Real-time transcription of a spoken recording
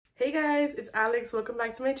Hey guys, it's Alex. Welcome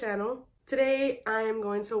back to my channel. Today I am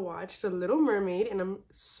going to watch The Little Mermaid and I'm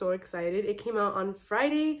so excited. It came out on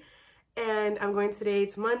Friday and I'm going today.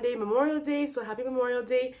 It's Monday, Memorial Day, so happy Memorial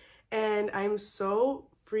Day. And I'm so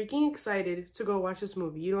freaking excited to go watch this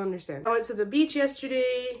movie. You don't understand. I went to the beach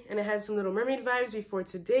yesterday and I had some Little Mermaid vibes before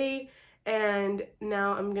today. And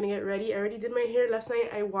now I'm gonna get ready. I already did my hair last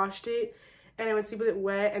night. I washed it and I went to sleep with it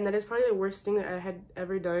wet, and that is probably the worst thing that I had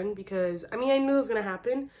ever done because I mean I knew it was gonna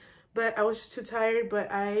happen, but I was just too tired. But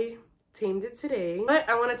I tamed it today. But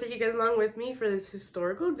I want to take you guys along with me for this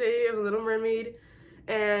historical day of The Little Mermaid,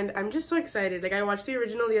 and I'm just so excited. Like, I watched the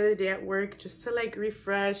original the other day at work just to like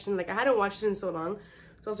refresh, and like I hadn't watched it in so long,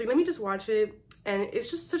 so I was like, let me just watch it. And it's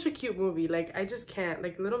just such a cute movie. Like, I just can't.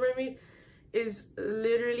 Like, Little Mermaid is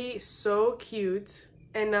literally so cute,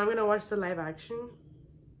 and now I'm gonna watch the live action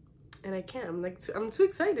and I can't. I'm too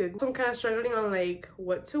excited. So I'm kind of struggling on like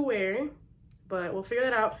what to wear, but we'll figure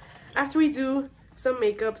that out after we do some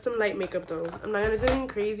makeup, some light makeup though. I'm not gonna do anything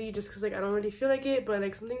crazy just because like I don't really feel like it, but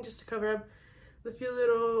like something just to cover up the few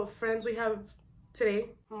little friends we have today.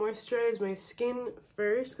 Moisturize my skin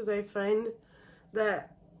first because I find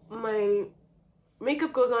that my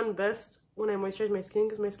makeup goes on best when I moisturize my skin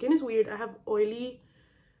because my skin is weird. I have oily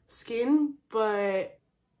skin, but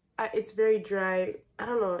it's very dry. I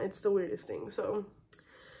don't know, it's the weirdest thing. So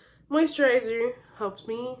moisturizer helps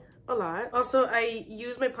me a lot. Also, I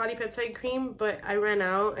use my polypeptide cream, but I ran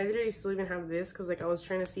out. I literally still even have this because like I was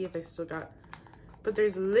trying to see if I still got, but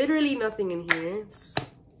there's literally nothing in here. It's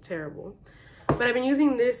terrible. But I've been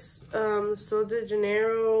using this Sol de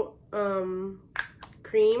Janeiro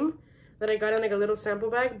cream that I got in like a little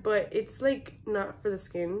sample bag, but it's like not for the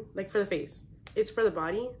skin, like for the face. It's for the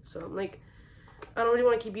body. So I'm like, I don't really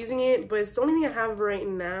want to keep using it, but it's the only thing I have right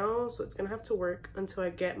now, so it's gonna have to work until I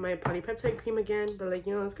get my polypeptide cream again. But like,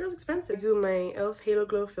 you know, this girl's expensive. I do my e.l.f. Halo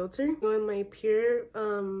Glow filter. Go in my Pure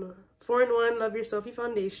 4-in-1 Love Your Selfie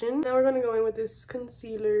foundation. Now we're gonna go in with this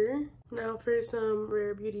concealer. Now for some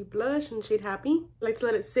Rare Beauty blush in shade Happy. I like to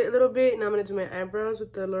let it sit a little bit. Now I'm gonna do my eyebrows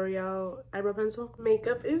with the L'Oreal eyebrow pencil.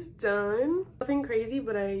 Makeup is done. Nothing crazy,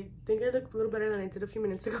 but I think I look a little better than I did a few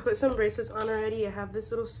minutes ago. Put some bracelets on already. I have this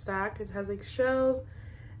little stack. It has like shells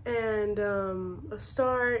and a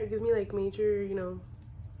star. It gives me like major, you know,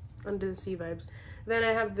 under the sea vibes. Then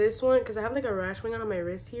I have this one because I have like a rash going on my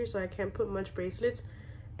wrist here, so I can't put much bracelets.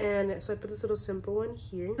 And so I put this little simple one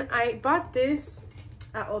here. I bought this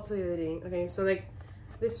at Ulta the other day. Okay, so like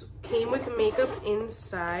this came with makeup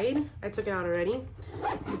inside. I took it out already,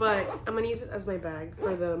 but I'm gonna use it as my bag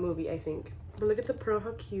for the movie, I think. But look at the pearl,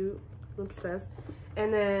 how cute. I'm obsessed.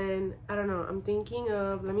 And then I don't know, I'm thinking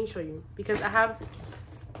of, let me show you, because I have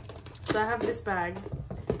this bag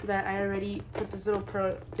that I already put this little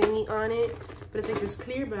pearl thingy on it, but it's like this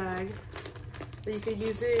clear bag that you could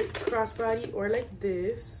use it crossbody or like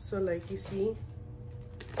this. So like you see,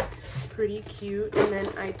 pretty cute. And then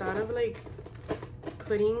I thought of like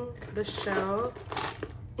putting the shell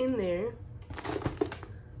in there,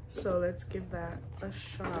 so let's give that a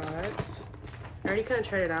shot. I already kind of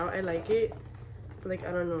tried it out. I like it, but like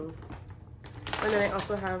I don't know. And then I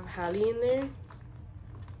also have Halle in there.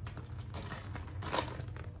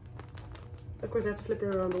 Of course I have to flip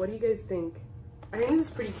it around, but what do you guys think? I think this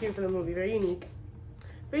is pretty cute for the movie. Very unique,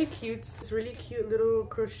 very cute. It's really cute little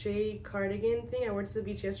crochet cardigan thing I wore to the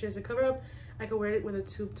beach yesterday as a cover up. I could wear it with a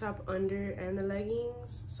tube top under and the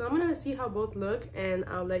leggings. So I'm gonna see how both look and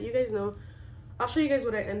I'll let you guys know. I'll show you guys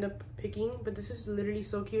what I end up picking, but this is literally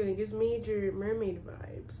so cute and it gives major mermaid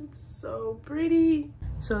vibes. It's so pretty.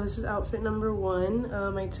 So this is outfit number one,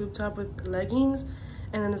 my tube top with leggings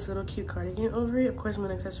and then this little cute cardigan over it. Of course I'm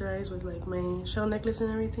gonna accessorize with like my shell necklace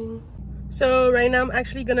and everything. So right now I'm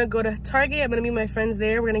actually gonna go to Target. I'm gonna meet my friends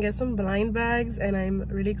there. We're gonna get some blind bags and I'm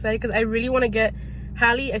really excited because I really want to get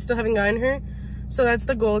Halle. I still haven't gotten her, so that's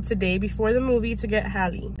the goal today before the movie, to get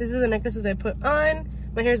Halle. This is the necklaces I put on.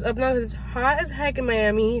 My hair's up now because it's hot as heck in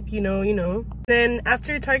Miami. If you know, you know. Then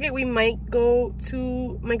after Target we might go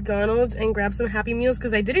to McDonald's and grab some Happy Meals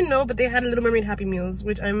because I didn't know, but they had Little Mermaid Happy Meals,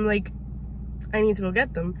 which I'm like, I need to go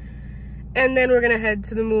get them. And then we're gonna head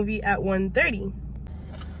to the movie at 1:30.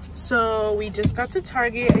 So we just got to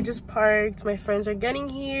Target. I just parked. My friends are getting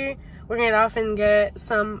here. We're gonna get off and get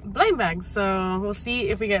some blind bags. So we'll see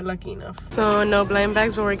if we get lucky enough. So no blind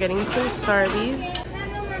bags, but we're getting some Starbies.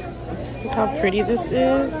 Look how pretty this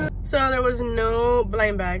is. So there was no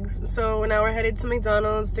blind bags. So now we're headed to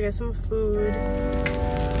McDonald's to get some food.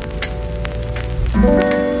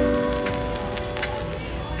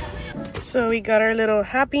 So we got our little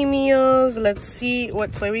Happy Meals. Let's see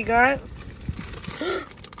what toy we got.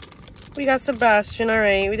 We got Sebastian. All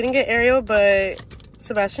right, we didn't get Ariel, but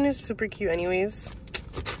Sebastian is super cute anyways.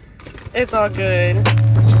 It's all good.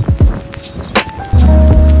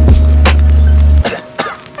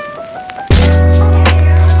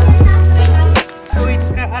 So we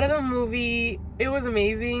just got out of the movie. It was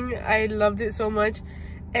amazing. I loved it so much.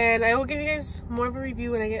 And I will give you guys more of a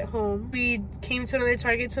review when I get home. We came to another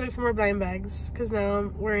Target to look for more blind bags because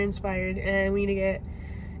now we're inspired and we need to get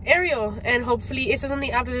Ariel. And hopefully, it says on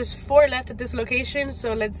the app that there's 4 left at this location.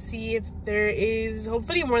 So let's see if there is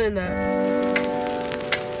hopefully more than that.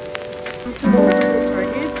 Went to multiple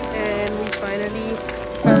Targets and we finally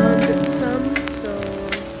found some.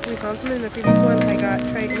 So we found some in the previous one. I got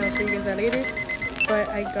Triton, I'll show you guys that later. But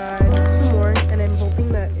I got 2 more and I'm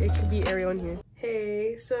hoping that it could be Ariel in here.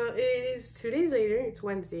 Hey, so it is 2 days later, it's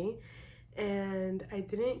Wednesday, and I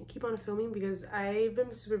didn't keep on filming because I've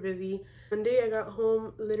been super busy. Monday I got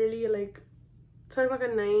home literally like 10 o'clock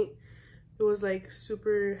at night. It was like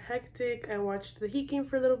super hectic. I watched the Heat game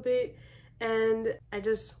for a little bit and I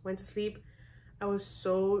just went to sleep. I was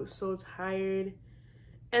so tired.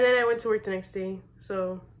 And then I went to work the next day,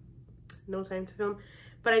 so no time to film.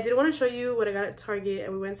 But I did want to show you what I got at Target,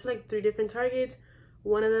 and we went to like 3 different Targets.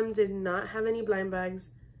 One of them did not have any blind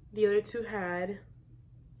bags. The other 2 had.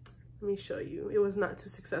 Let me show you. It was not too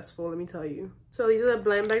successful, let me tell you. So these are the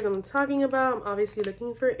blind bags I'm talking about. I'm obviously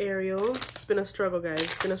looking for Ariel. It's been a struggle, guys.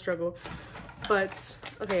 It's been a struggle. But,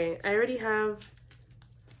 okay, I already have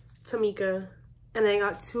Tjmaxx, and I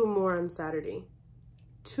got 2 more on Saturday.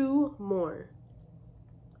 2 more.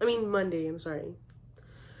 I mean, Monday, I'm sorry.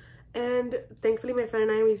 And thankfully, my friend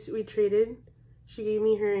and I, we traded. She gave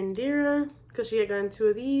me her Indira because she had gotten 2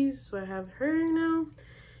 of these, so I have her now.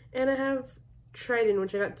 And I have Triton,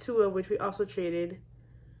 which I got 2 of, which we also traded.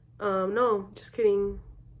 No, just kidding.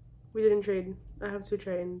 We didn't trade. I have 2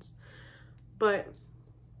 Tritons. But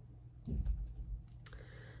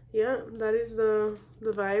yeah, that is the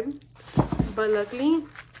vibe. But luckily,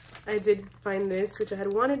 I did find this, which I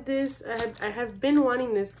had wanted this. I have been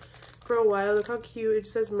wanting this for a while. Look how cute. It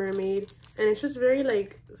just says mermaid. And it's just very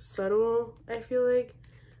like subtle, I feel like.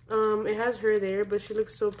 It has her there, but she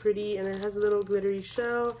looks so pretty, and it has a little glittery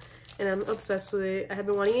shell, and I'm obsessed with it. I have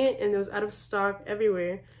been wanting it, and it was out of stock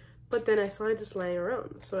everywhere, but then I saw it just lying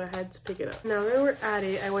around, so I had to pick it up. Now that we're at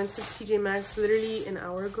it, I went to Tjmaxx literally an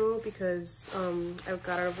hour ago because I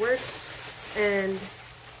got out of work, and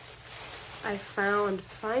I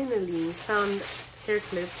finally found hair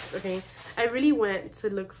clips. Okay, I really went to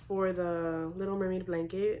look for the Little Mermaid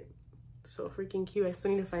blanket. So freaking cute. I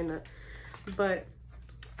still need to find that, but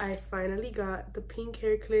I finally got the pink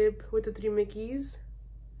hair clip with the 3 Mickeys.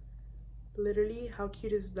 Literally, how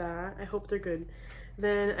cute is that? I hope they're good.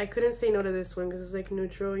 Then I couldn't say no to this one because it's like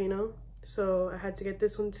neutral, you know, so I had to get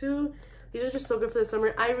this one too. These are just so good for the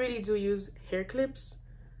summer. I really do use hair clips,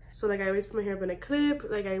 so like I always put my hair up in a clip.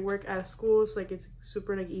 Like I work at a school, so like it's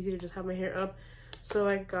super like easy to just have my hair up. So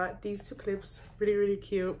I got these 2 clips, really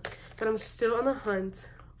cute. But I'm still on the hunt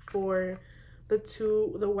for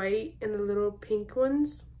the white and the little pink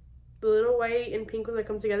ones. The little white and pink ones that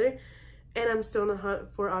come together. And I'm still on the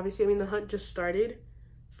hunt for, obviously, I mean, the hunt just started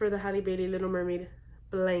for the Halle Little Mermaid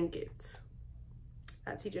blanket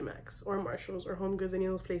at Tjmaxx or Marshalls or Home Goods, any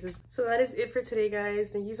of those places. So that is it for today, guys.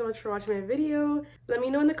 Thank you so much for watching my video. Let me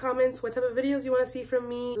know in the comments what type of videos you want to see from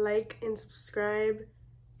me. Like and subscribe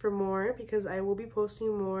for more, because I will be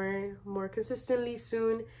posting more consistently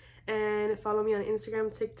soon. And follow me on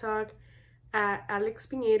Instagram, TikTok at Alex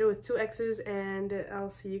Piñeiro with 2 X's, and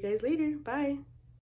I'll see you guys later. Bye.